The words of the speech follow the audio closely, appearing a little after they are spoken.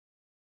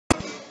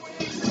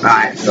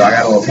Alright, so I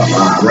got a little something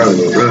on my road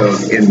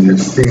in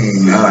this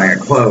thing. I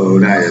got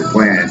clothes. I just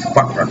went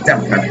fuck for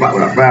them. That's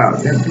what I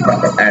found.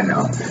 And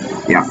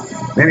yeah,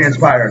 maybe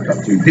inspired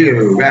up to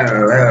do.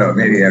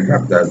 Maybe I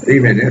dropped the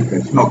even if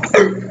it's smoke.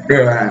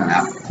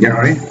 You know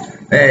what I mean?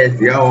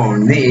 If you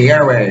own the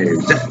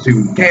airwaves, just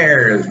who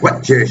cares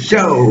what you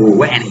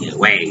show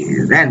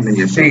anyways? And then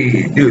you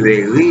see, do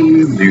they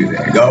leave? Do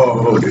they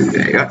go? Do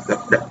they? I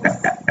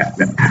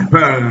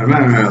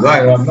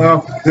don't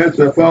know. It's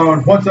a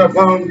phone. What's a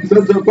phone?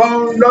 Since the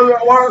phone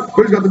doesn't work,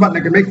 who's got the button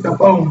that can make the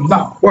phone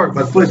not work?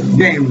 Let's play some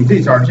games.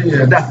 These are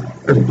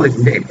there's a play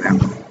some games, man.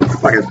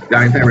 Like it's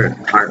Johnny favorite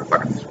tired of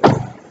fucking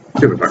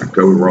stupid fucking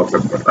overworld.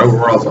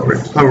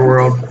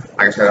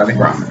 Like I said, I think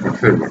we're on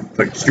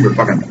like stupid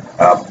fucking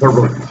third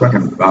world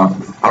fucking I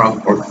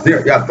don't know,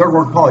 third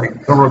world quality. I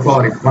think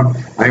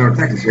we're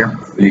Texas here.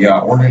 The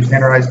Oregon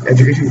Standardized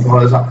Education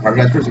Clause,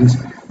 privatized prisons.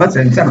 Let's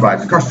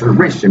incentivize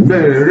incarceration,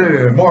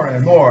 more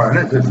and more,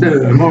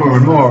 more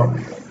and more.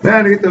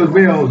 And to get those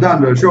meals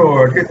down the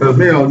shore, Who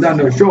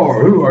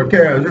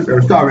cares if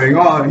they're starving?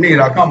 All they need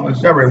are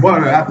compass.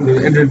 Everyone happens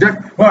to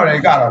interject. Well, they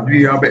gotta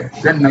be a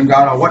bitch. Then they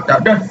gotta what the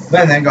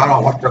then they gotta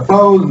watch the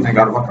clothes, and they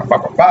gotta what the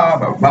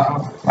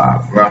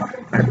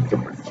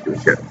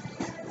shit.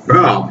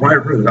 Well,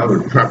 prior prison, I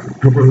was trapped.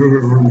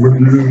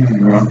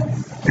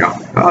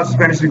 Oh,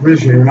 Spanish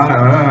Inquisition.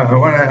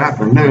 What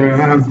happened?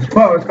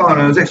 Well, it's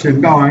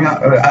colonization going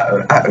up.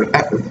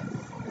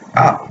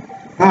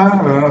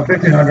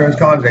 1500s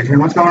colonization.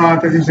 What's going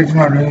on?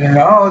 5600.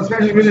 Oh,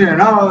 Spanish Inquisition.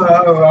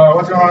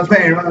 What's going on in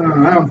Spain?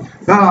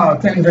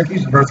 10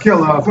 Turkish births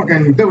kill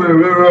fucking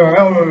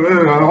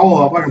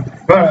all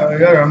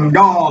fucking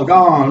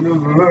gone.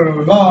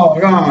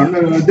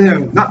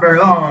 Not very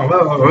long.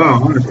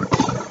 Honestly.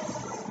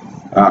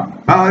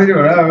 How do you do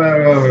it?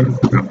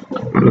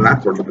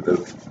 That sort of thing.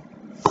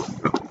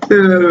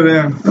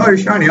 Oh, you're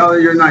shiny. Oh,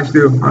 you're nice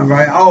too.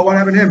 Oh, what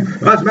happened to him?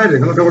 Oh, that's magic.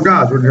 Look over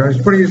gods. We're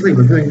just putting you to sleep.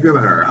 We're feeling good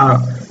about her.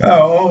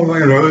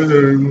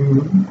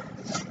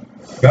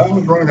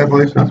 What's wrong with that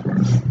place? That's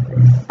wrong.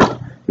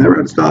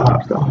 Never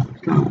stop.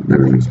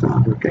 Never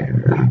stop. Okay.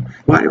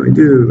 Why do we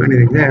do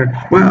anything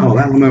there? Well,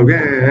 Alamo.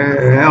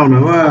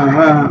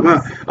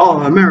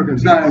 All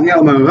Americans died in the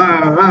Alamo.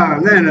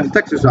 And then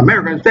Texas,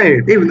 American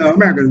state. Even though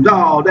Americans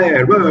all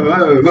dead.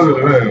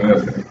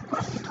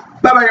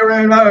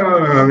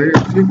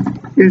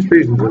 Here's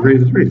reasons.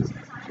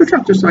 We're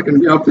trying just so I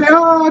can, I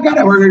got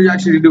it. We're going to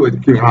actually do it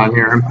on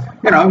here.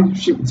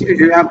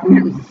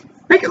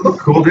 Make it look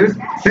cool, dude.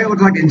 Make it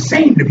look like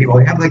insane to people.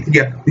 You have like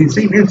the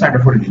insane insider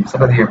footage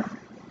instead of the,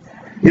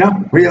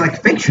 where you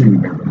like fake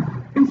shooting.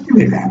 You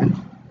made it happen.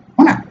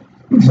 Why not?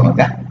 Something like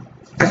that.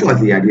 I still like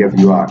the idea of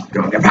you going,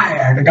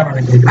 fire, the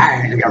government is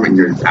fire, the government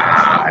is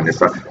and this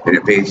stuff, and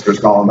it fades to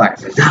calling back.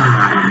 It's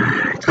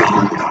like, it's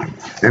gone.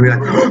 And be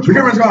like, the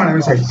government's gone. And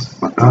it's like,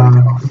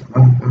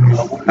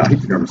 I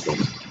think the government's still.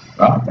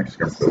 Thanks,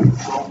 the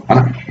government's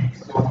okay.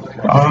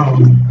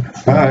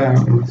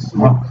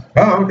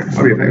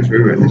 Okay, thanks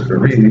for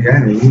reading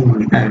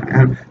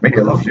and make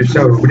it love you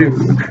so do.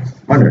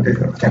 Wonder if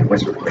they 10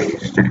 Western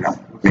ways, check it out.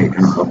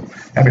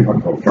 Everyone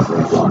go fuck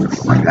around or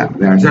something like that.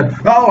 There and said,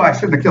 I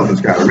shouldn't have killed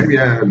this guy, or maybe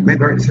I made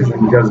the right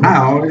decision because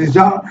now he's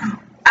out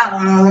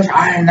of the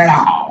shine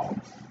now.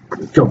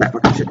 Kill that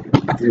fucking shit.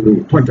 Back to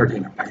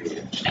 2013.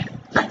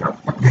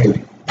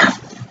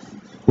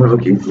 We're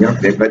looking,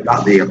 but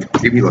not the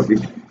TV looking.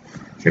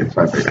 Shit,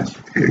 so I figured that's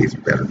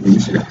better.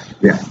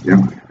 Yeah,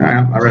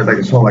 I read like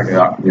this whole it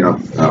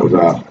was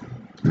a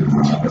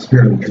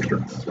spirit of the picture.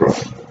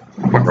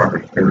 Fuck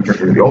rocker, every trick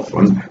of the old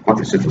one. Fuck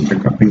the system,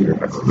 pick up finger,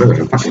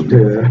 fucking fuck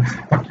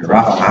your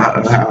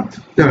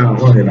don't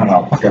worry about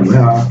how fucking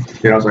I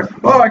was like,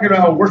 I could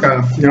work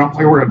a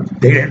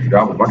data entry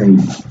job with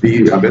fucking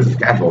be a business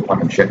casual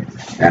fucking shit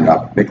and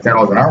make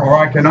 $10 an hour, or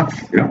I can I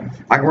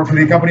can work for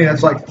the company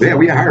that's like,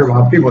 we hire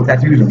people with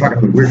tattoos and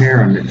fucking weird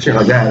hair and shit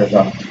like that as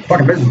a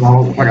fucking business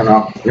model, fucking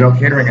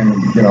catering and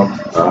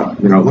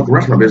local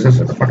restaurant business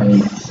as a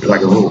fucking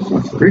like a little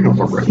regional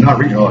corporation, not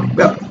regional,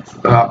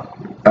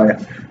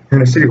 in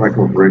a citywide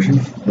corporation.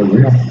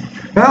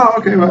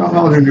 Okay, well,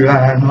 I'll do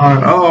that.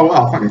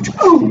 Wow, fucking, I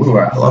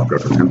love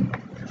good for him.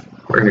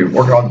 We're going to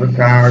work all the good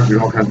cars, do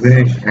all kinds of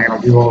things, hang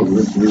out people,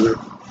 listen to music.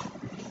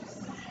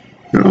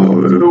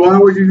 Why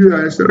would you do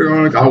that? Instead of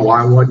going like,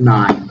 why wouldn't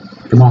I?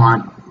 Come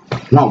on.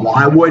 No,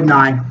 why wouldn't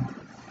I?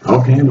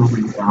 Okay, no,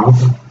 okay,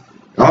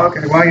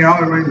 well,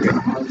 I'm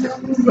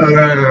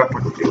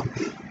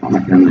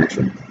not going to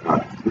actually,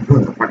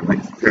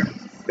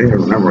 they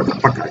don't remember what the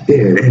fuck I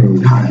did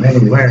anytime,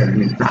 anywhere.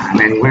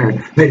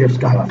 They just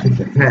gotta fix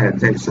their head,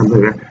 take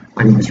somebody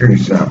like the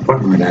serious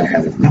button that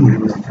has no one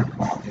ever talk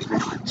about his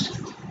minds.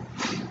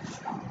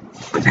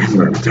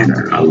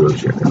 Pretender, and all those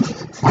shit.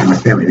 Why my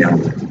family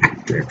down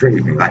there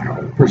treated me like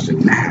a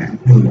person mad,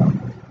 in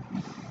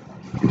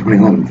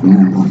 2011 from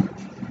there on.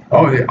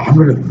 I'm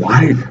gonna,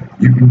 why? Are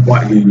you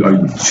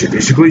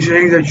basically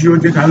saying that you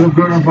think I look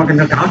good on fucking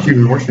the couch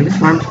even worse than this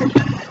time?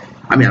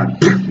 I mean, I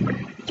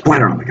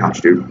splatter on the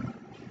couch, dude.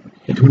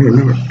 I don't even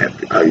remember.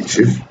 It's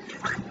just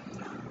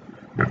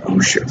Oh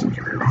shit, some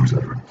carry wrong. So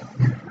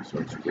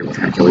people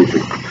trying to kill each other.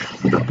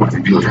 What the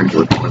fuck? People trying to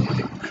kill each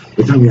other.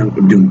 They tell me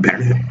I'm doing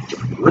better.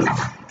 What the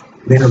fuck?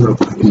 They don't know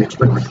fucking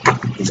explain what the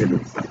fuck he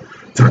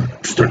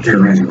said. Start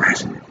terrorizing,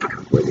 harassing.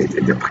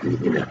 They're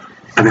fucking in there.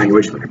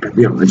 Evaluation like a bad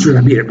deal. Should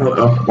I be a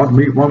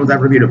one was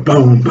ever beat a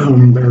boom,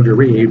 boom, murder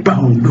read,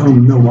 boom,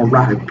 boom, no more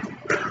ride.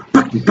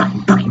 Fuck you,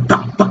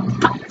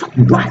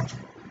 black.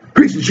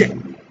 Piece of shit.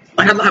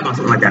 Like I lie about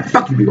something like that.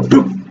 Fuck you, people.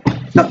 Boom.